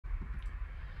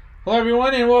Hello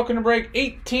everyone and welcome to break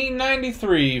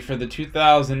 1893 for the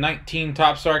 2019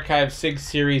 Topps Archive SIG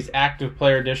Series Active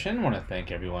Player Edition. I want to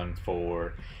thank everyone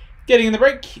for getting in the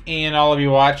break and all of you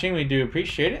watching. We do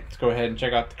appreciate it. Let's go ahead and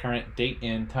check out the current date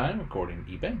and time according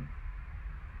to eBay.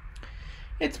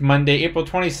 It's Monday, April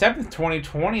 27th,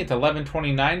 2020. It's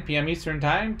 11:29 p.m. Eastern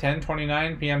Time,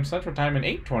 10:29 p.m. Central Time, and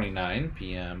 8:29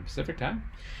 p.m. Pacific Time.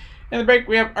 In the break,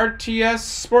 we have RTS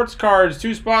Sports Cards,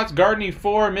 2 spots, Gardney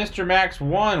 4, Mr. Max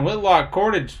 1, Whitlock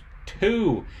Cordage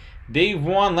 2, Dave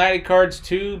 1, Laddie Cards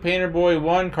 2, Painter Boy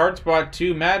 1, Card Spot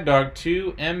 2, Mad Dog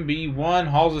 2, MB 1,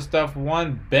 Halls of Stuff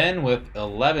 1, Ben with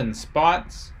 11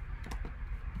 spots.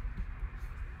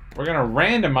 We're going to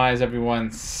randomize everyone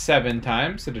 7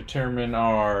 times to determine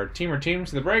our team or teams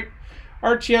to the break.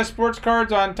 RTS Sports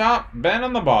Cards on top, Ben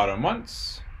on the bottom.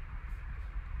 Once,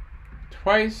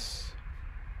 twice,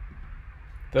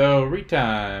 3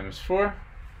 times, 4,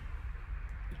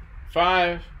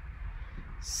 5,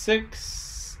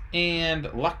 6,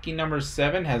 and lucky number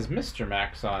 7 has Mr.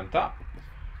 Max on top.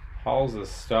 Halls of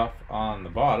Stuff on the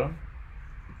bottom.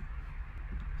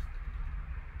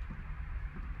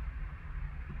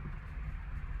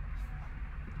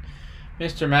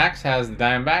 Mr. Max has the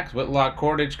Diamondbacks, Whitlock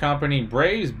Cordage Company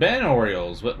Braves, Ben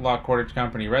Orioles, Whitlock Cordage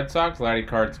Company Red Sox, Laddie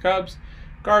Cards Cubs,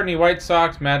 Gardney White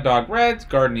Sox, Mad Dog Reds,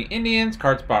 Gardney Indians,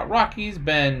 Card Spot Rockies,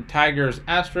 Ben Tigers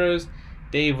Astros,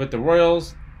 Dave with the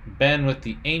Royals, Ben with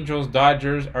the Angels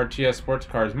Dodgers, RTS Sports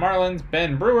Cards Marlins,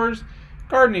 Ben Brewers,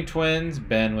 Gardney Twins,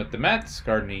 Ben with the Mets,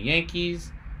 Gardney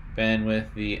Yankees, Ben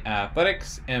with the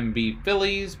Athletics, MB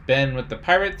Phillies, Ben with the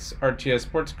Pirates, RTS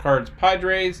Sports Cards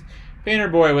Padres, Painter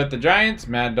Boy with the Giants,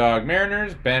 Mad Dog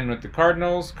Mariners, Ben with the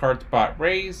Cardinals, Card Spot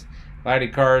Rays, Laddie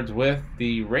Cards with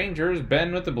the Rangers,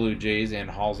 Ben with the Blue Jays, and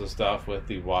Halls of Stuff with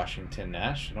the Washington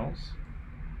Nationals.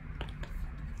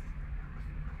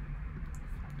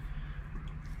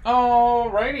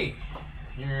 Alrighty,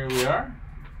 here we are.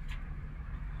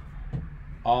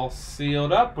 All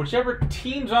sealed up. Whichever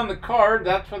team's on the card,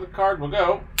 that's where the card will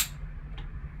go.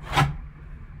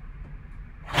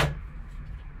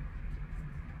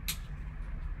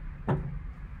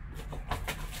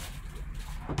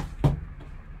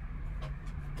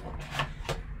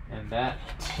 That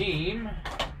team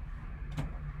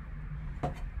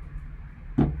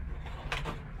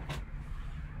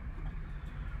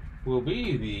will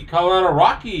be the Colorado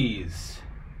Rockies.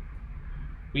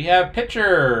 We have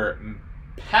pitcher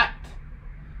Pat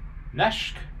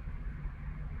Neshk.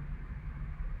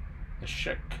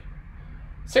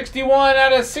 61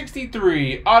 out of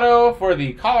 63 auto for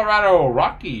the Colorado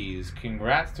Rockies.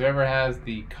 Congrats to whoever has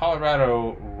the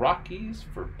Colorado Rockies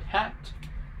for Pat.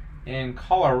 In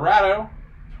Colorado,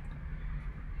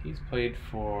 he's played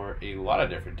for a lot of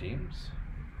different teams.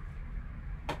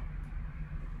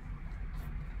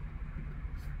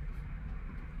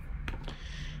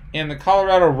 And the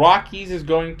Colorado Rockies is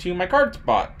going to my Card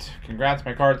Spot. Congrats,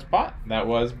 my Card Spot. That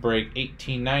was break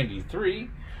 1893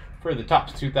 for the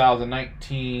Topps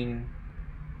 2019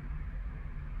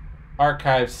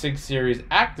 Archive SIG Series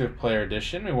Active Player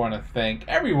Edition. We want to thank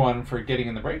everyone for getting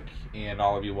in the break and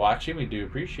all of you watching. We do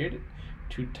appreciate it.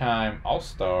 2-time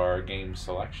All-Star Game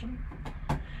Selection.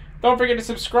 Don't forget to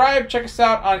subscribe. Check us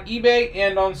out on eBay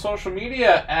and on social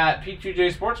media at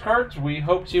P2J Sports Cards. We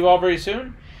hope to see you all very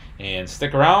soon. And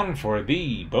stick around for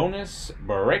the bonus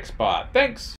break spot. Thanks.